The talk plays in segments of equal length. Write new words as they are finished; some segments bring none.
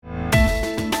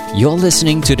You're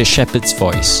listening to The Shepherd's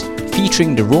Voice,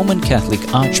 featuring the Roman Catholic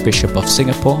Archbishop of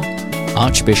Singapore,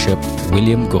 Archbishop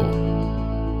William Goh.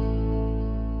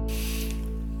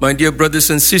 My dear brothers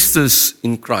and sisters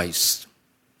in Christ,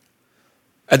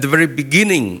 at the very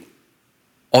beginning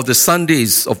of the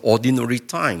Sundays of Ordinary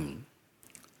Time,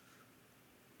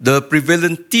 the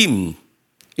prevalent theme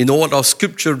in all our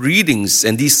scripture readings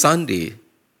and this Sunday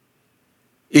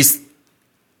is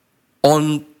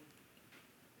on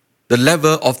the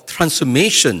level of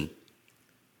transformation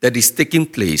that is taking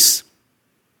place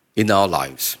in our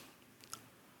lives.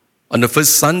 On the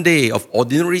first Sunday of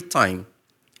Ordinary Time,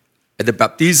 at the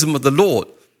baptism of the Lord,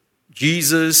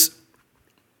 Jesus,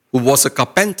 who was a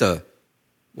carpenter,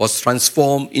 was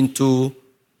transformed into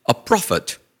a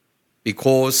prophet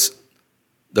because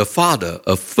the Father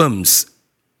affirms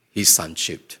his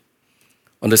sonship.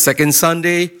 On the second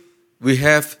Sunday, we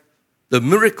have the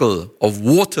miracle of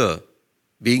water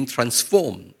being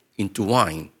transformed into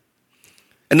wine.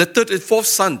 And the third and fourth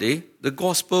Sunday, the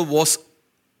gospel was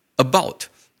about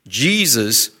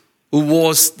Jesus, who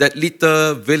was that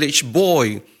little village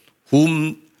boy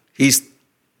whom his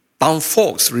town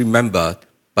folks remembered,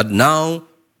 but now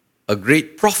a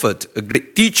great prophet, a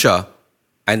great teacher,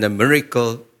 and a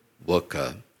miracle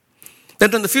worker.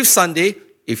 Then on the fifth Sunday,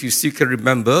 if you still can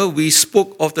remember, we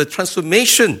spoke of the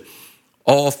transformation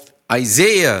of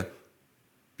Isaiah,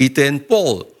 Peter and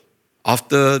Paul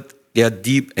after their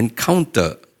deep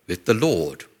encounter with the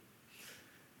Lord.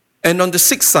 And on the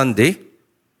sixth Sunday,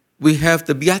 we have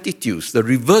the Beatitudes, the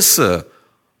reversal,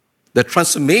 the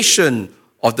transformation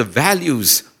of the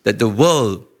values that the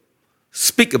world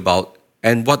speak about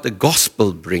and what the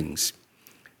gospel brings.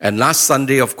 And last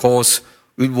Sunday, of course,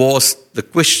 it was the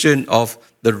question of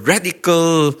the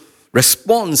radical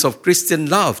response of Christian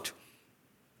love.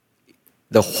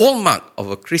 The hallmark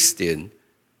of a Christian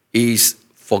is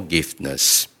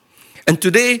forgiveness. And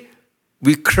today,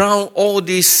 we crown all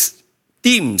these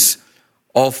themes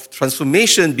of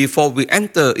transformation before we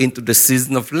enter into the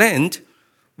season of Lent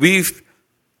with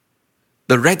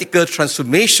the radical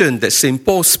transformation that St.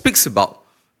 Paul speaks about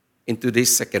in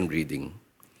today's second reading.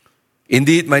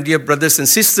 Indeed, my dear brothers and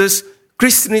sisters,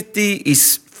 Christianity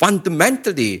is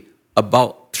fundamentally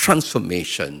about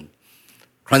transformation.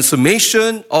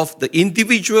 Transformation of the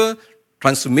individual,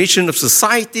 transformation of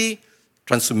society,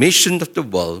 transformation of the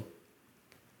world.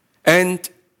 And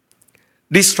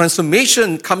this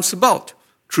transformation comes about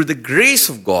through the grace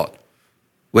of God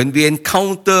when we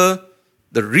encounter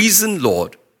the risen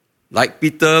Lord, like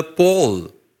Peter,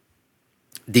 Paul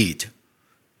did.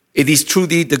 It is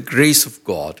truly the grace of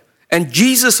God. And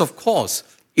Jesus, of course,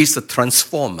 is the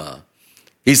transformer.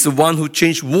 He's the one who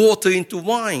changed water into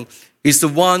wine. He's the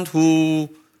one who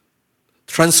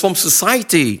transformed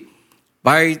society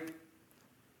by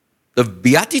the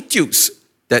Beatitudes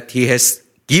that he has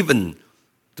given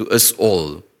to us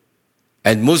all.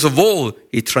 And most of all,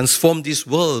 he transformed this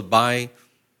world by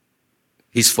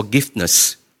his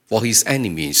forgiveness for his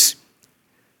enemies.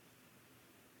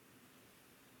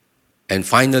 And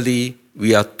finally,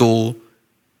 we are told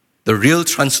the real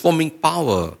transforming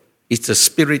power is the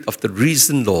Spirit of the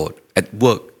risen Lord at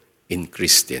work in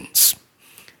Christians.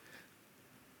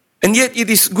 And yet it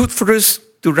is good for us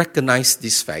to recognize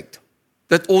this fact,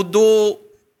 that although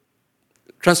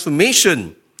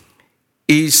transformation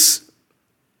is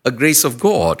a grace of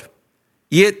God,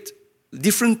 yet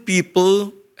different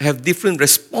people have different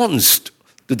response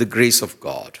to the grace of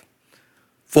God.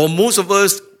 For most of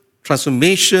us,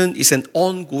 transformation is an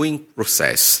ongoing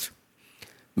process.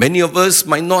 Many of us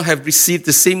might not have received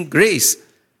the same grace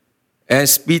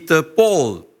as Peter,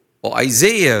 Paul, or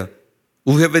Isaiah,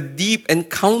 who have a deep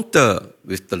encounter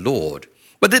with the Lord.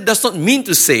 But it does not mean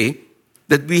to say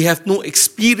that we have no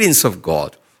experience of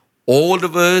God. All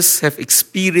of us have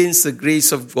experienced the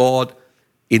grace of God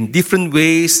in different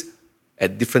ways,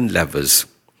 at different levels.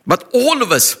 But all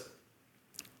of us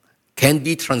can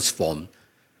be transformed,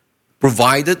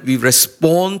 provided we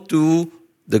respond to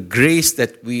the grace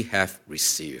that we have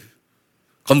received.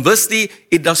 Conversely,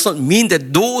 it does not mean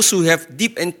that those who have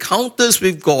deep encounters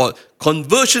with God,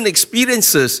 conversion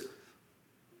experiences,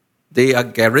 they are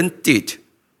guaranteed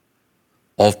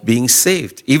of being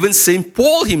saved. Even St.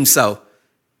 Paul himself,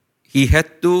 he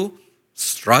had to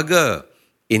struggle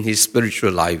in his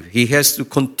spiritual life. He has to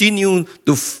continue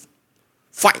to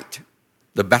fight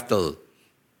the battle.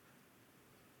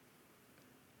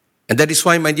 And that is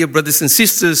why, my dear brothers and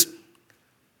sisters,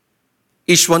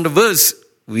 each one of us,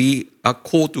 we are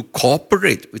called to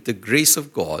cooperate with the grace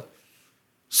of God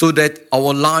so that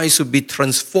our lives will be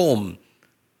transformed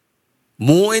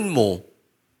more and more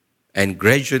and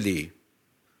gradually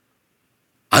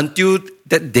until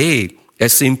that day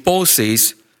as St. Paul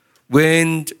says,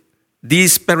 when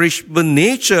this perishable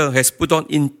nature has put on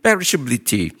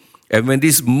imperishability, and when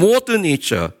this mortal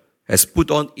nature has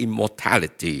put on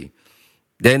immortality,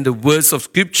 then the words of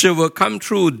Scripture will come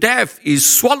true. Death is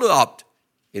swallowed up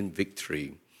in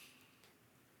victory.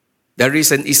 There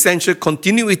is an essential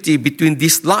continuity between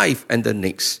this life and the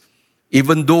next,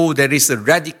 even though there is a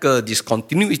radical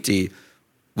discontinuity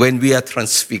when we are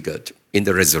transfigured in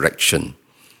the resurrection.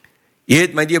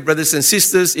 Yet, my dear brothers and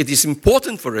sisters, it is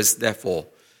important for us, therefore,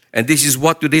 and this is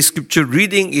what today's scripture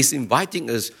reading is inviting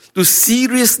us to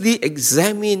seriously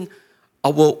examine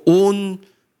our own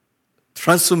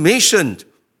transformation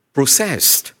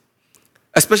process,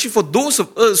 especially for those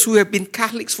of us who have been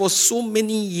Catholics for so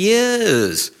many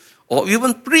years, or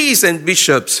even priests and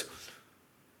bishops.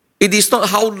 It is not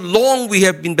how long we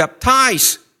have been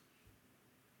baptized.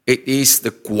 It is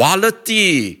the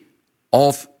quality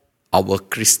of our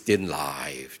Christian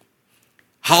life.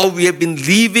 How we have been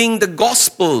living the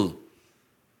gospel.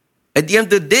 At the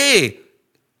end of the day,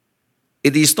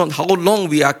 it is not how long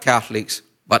we are Catholics,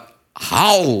 but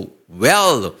how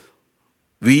well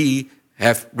we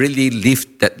have really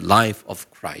lived that life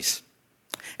of Christ.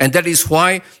 And that is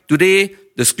why today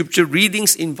the scripture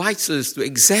readings invites us to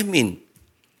examine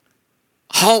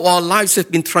how our lives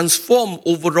have been transformed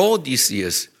over all these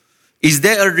years. Is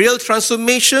there a real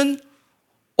transformation,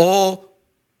 or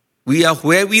we are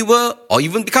where we were, or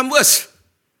even become worse?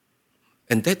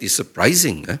 And that is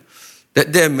surprising,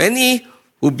 that there are many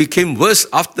who became worse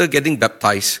after getting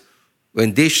baptized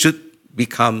when they should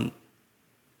become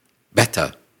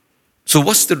better. So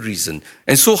what's the reason?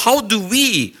 And so how do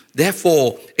we,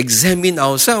 therefore, examine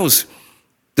ourselves?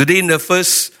 Today in the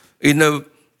first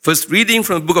reading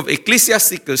from the book of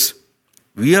Ecclesiasticus,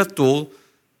 we are told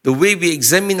the way we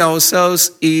examine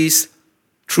ourselves is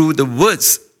through the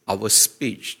words, our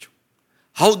speech.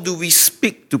 How do we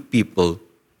speak to people?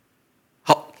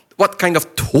 What kind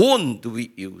of tone do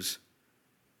we use?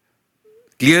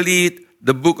 Clearly,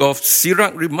 the book of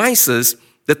Sirach reminds us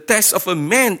the test of a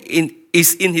man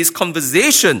is in his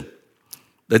conversation.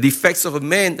 The defects of a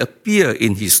man appear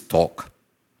in his talk.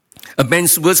 A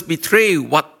man's words betray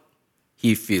what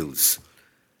he feels.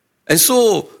 And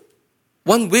so,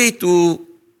 one way to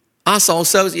ask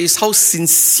ourselves is how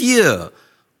sincere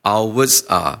our words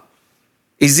are.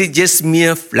 Is it just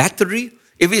mere flattery?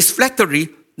 If it's flattery,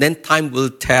 then time will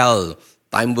tell.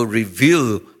 Time will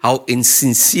reveal how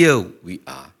insincere we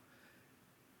are.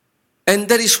 And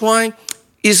that is why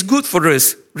it's good for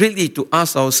us really to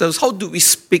ask ourselves, how do we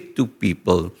speak to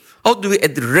people? How do we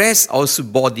address our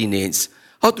subordinates?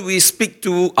 How do we speak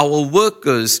to our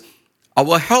workers,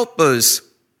 our helpers?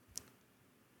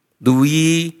 Do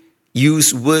we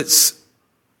use words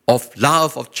of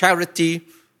love, of charity?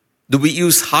 Do we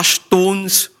use harsh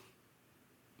tones,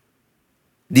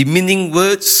 demeaning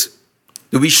words?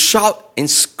 Do we shout and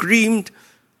scream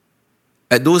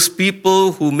at those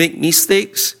people who make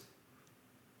mistakes?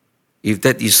 If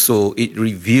that is so, it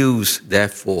reveals,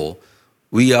 therefore,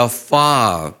 we are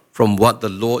far from what the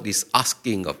Lord is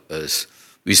asking of us.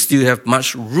 We still have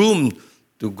much room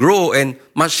to grow and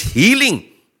much healing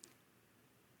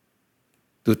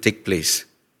to take place.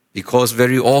 Because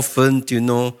very often,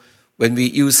 when we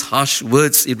use harsh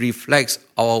words, it reflects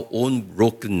our own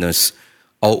brokenness,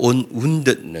 our own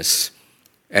woundedness.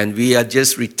 And we are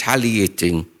just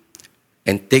retaliating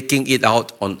and taking it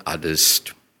out on others.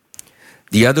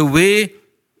 The other way,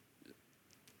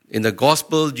 in the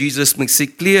gospel, Jesus makes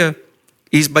it clear,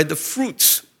 is by the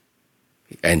fruits.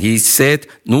 And he said,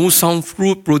 no sound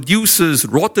fruit produces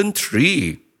rotten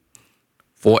tree.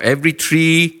 For every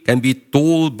tree can be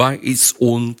told by its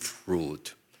own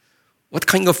fruit. What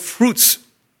kind of fruits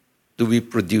do we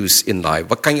produce in life?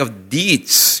 What kind of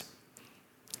deeds?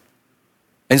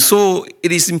 And so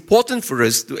it is important for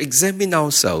us to examine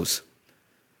ourselves,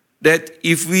 that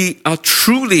if we are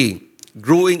truly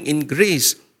growing in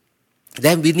grace,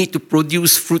 then we need to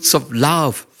produce fruits of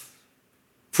love,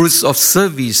 fruits of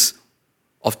service,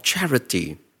 of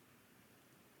charity.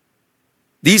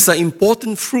 These are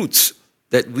important fruits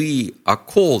that we are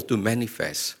called to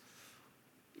manifest.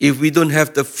 If we don't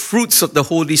have the fruits of the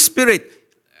Holy Spirit,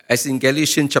 as in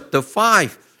Galatians chapter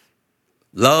 5,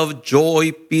 love,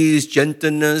 joy, peace,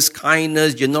 gentleness,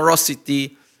 kindness,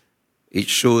 generosity, it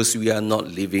shows we are not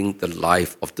living the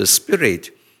life of the Spirit.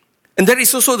 And there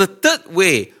is also the third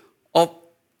way of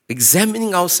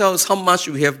examining ourselves, how much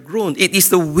we have grown. It is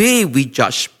the way we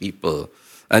judge people.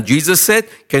 And Jesus said,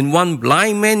 can one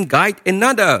blind man guide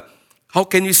another? How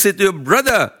can you say to your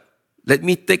brother, let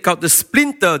me take out the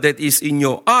splinter that is in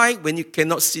your eye when you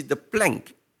cannot see the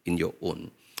plank in your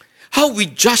own? How we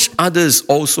judge others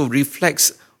also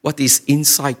reflects what is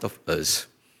inside of us.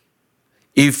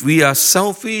 If we are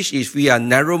selfish, if we are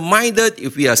narrow-minded,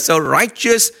 if we are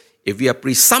self-righteous, if we are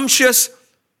presumptuous,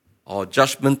 our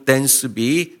judgment tends to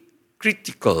be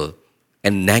critical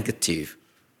and negative.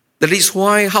 That is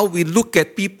why how we look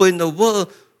at people in the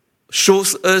world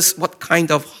shows us what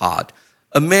kind of heart.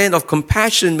 A man of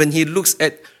compassion, when he looks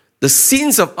at the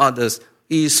sins of others,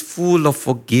 he is full of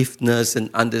forgiveness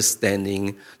and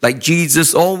understanding. Like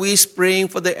Jesus always praying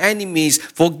for the enemies.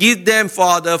 Forgive them,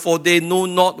 Father, for they know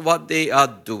not what they are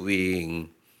doing.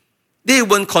 They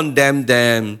won't condemn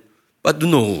them. But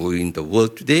in the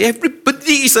world today,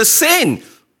 everybody is a saint.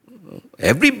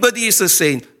 Everybody is a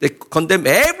saint. They condemn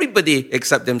everybody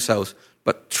except themselves.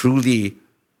 But truly,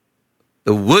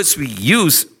 the words we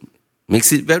use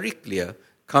makes it very clear.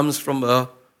 Comes from a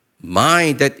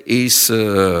mind that is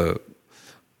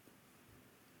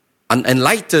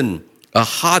unenlightened, a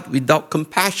heart without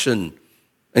compassion.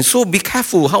 And so be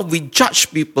careful how we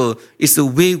judge people is the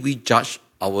way we judge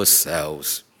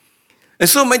ourselves. And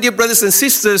so, my dear brothers and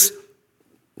sisters,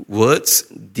 words,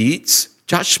 deeds,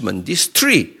 judgment, these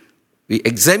three, we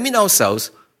examine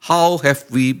ourselves, how have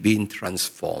we been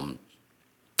transformed?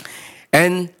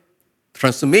 And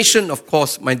transformation, of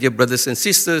course, my dear brothers and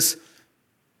sisters,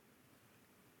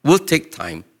 will take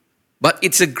time. But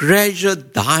it's a gradual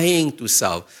dying to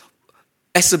self.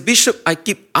 As a bishop, I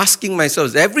keep asking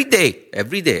myself every day,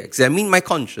 examine my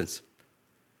conscience.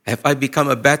 Have I become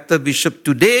a better bishop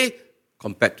today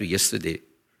compared to yesterday?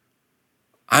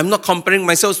 I'm not comparing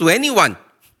myself to anyone.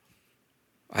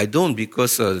 I don't,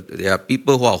 because there are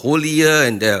people who are holier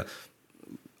and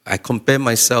I compare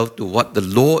myself to what the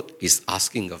Lord is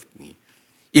asking of me.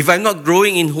 If I'm not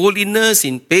growing in holiness,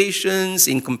 in patience,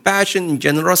 in compassion, in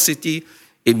generosity,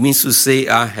 it means to say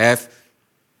I have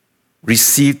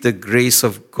received the grace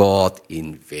of God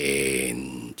in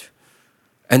vain.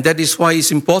 And that is why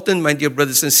it's important, my dear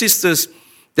brothers and sisters,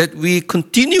 that we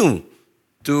continue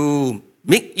to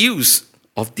make use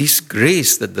of this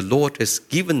grace that the Lord has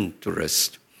given to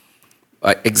us,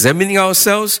 by examining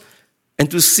ourselves and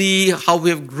to see how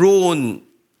we have grown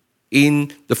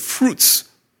in the fruits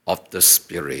of the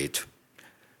Spirit.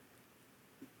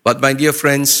 But my dear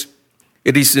friends,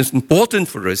 it is important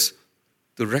for us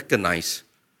to recognize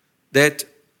that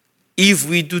if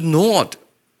we do not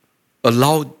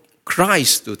allow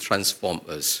Christ to transform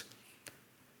us,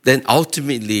 then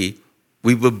ultimately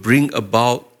we will bring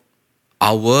about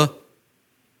our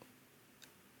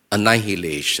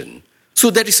annihilation. So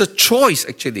there is a choice,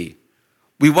 actually.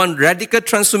 We want radical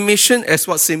transformation, as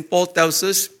what St. Paul tells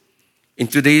us in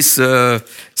today's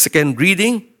second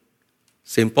reading.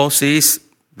 St. Paul says,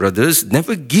 brothers,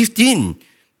 never give in,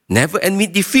 never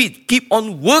admit defeat. Keep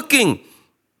on working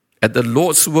at the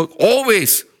Lord's work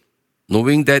always,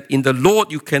 knowing that in the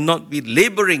Lord you cannot be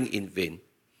laboring in vain.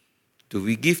 Do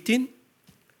we give in?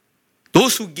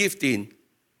 Those who give in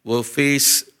will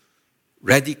face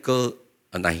radical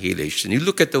annihilation. You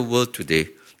look at the world today,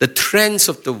 the trends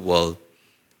of the world.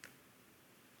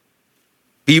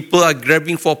 People are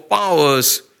grabbing for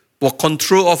powers, for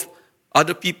control of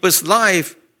other people's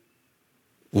life,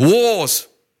 wars.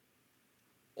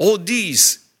 All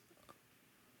these,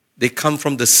 they come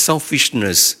from the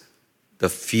selfishness, the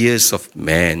fears of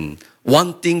man,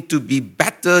 wanting to be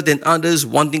better than others,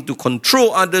 wanting to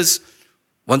control others,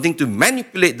 wanting to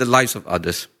manipulate the lives of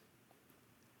others.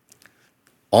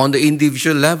 On the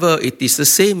individual level, it is the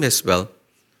same as well.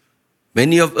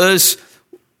 Many of us,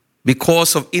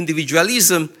 because of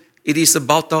individualism, it is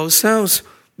about ourselves.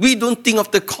 We don't think of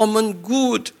the common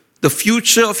good, the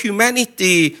future of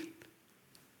humanity,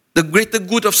 the greater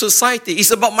good of society.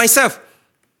 It's about myself.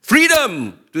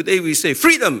 Freedom. Today we say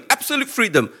freedom, absolute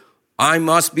freedom. I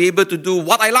must be able to do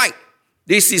what I like.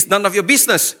 This is none of your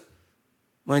business.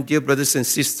 My dear brothers and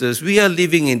sisters, we are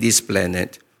living in this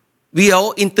planet. We are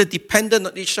all interdependent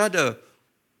on each other.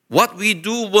 What we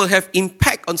do will have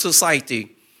impact on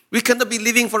society. We cannot be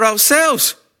living for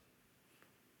ourselves.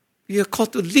 We are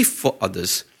called to live for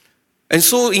others. And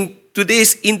so in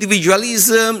today's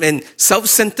individualism and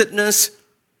self-centeredness,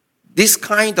 this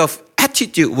kind of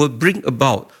attitude will bring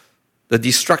about the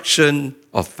destruction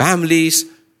of families,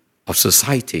 of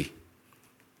society.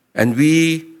 And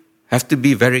we have to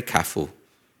be very careful.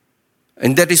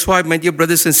 And that is why, my dear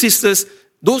brothers and sisters,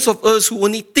 those of us who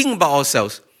only think about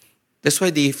ourselves, that's why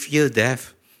they fear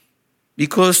death.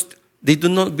 Because they do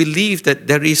not believe that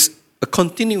there is a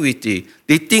continuity.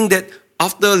 They think that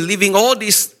after living all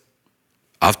this,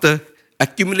 after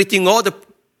accumulating all the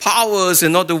powers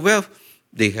and all the wealth,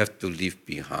 they have to leave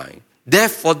behind.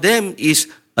 Death for them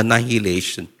is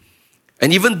annihilation.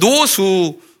 And even those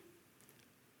who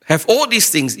have all these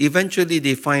things, eventually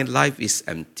they find life is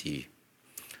empty.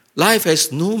 Life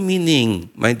has no meaning,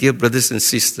 my dear brothers and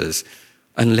sisters,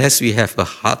 unless we have a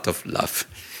heart of love.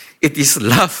 It is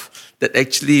love that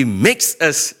actually makes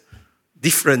us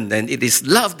different, and it is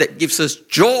love that gives us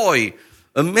joy.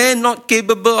 A man not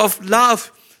capable of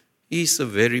love is a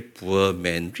very poor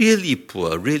man, really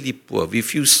poor, really poor. We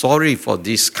feel sorry for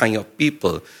this kind of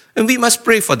people, and we must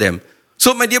pray for them.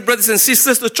 So, my dear brothers and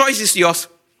sisters, the choice is yours.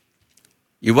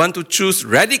 You want to choose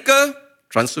radical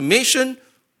transformation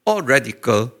or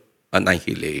radical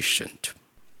annihilation.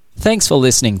 Thanks for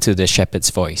listening to The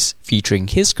Shepherd's Voice, featuring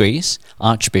His Grace,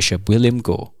 Archbishop William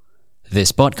Goh.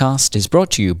 This podcast is brought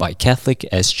to you by Catholic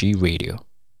SG Radio.